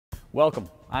Welcome,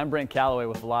 I'm Brent Calloway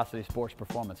with Velocity Sports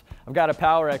Performance. I've got a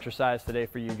power exercise today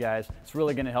for you guys. It's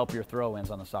really going to help your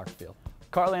throw-ins on the soccer field.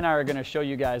 Carly and I are going to show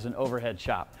you guys an overhead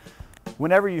chop.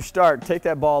 Whenever you start, take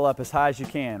that ball up as high as you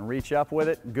can. Reach up with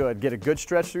it, good. Get a good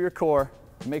stretch through your core.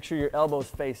 Make sure your elbows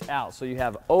face out so you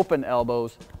have open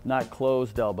elbows, not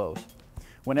closed elbows.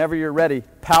 Whenever you're ready,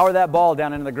 power that ball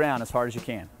down into the ground as hard as you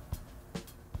can.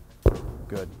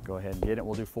 Good, go ahead and get it.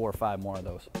 We'll do 4 or 5 more of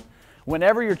those.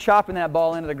 Whenever you're chopping that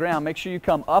ball into the ground, make sure you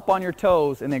come up on your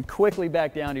toes and then quickly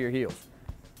back down to your heels.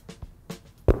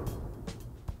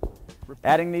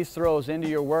 Adding these throws into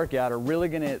your workout are really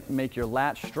going to make your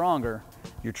lats stronger,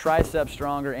 your triceps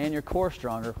stronger, and your core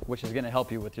stronger, which is going to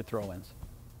help you with your throw-ins.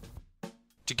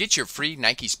 To get your free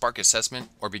Nike Spark assessment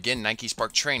or begin Nike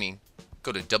Spark training,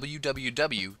 go to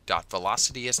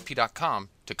www.velocitysp.com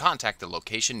to contact the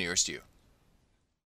location nearest you.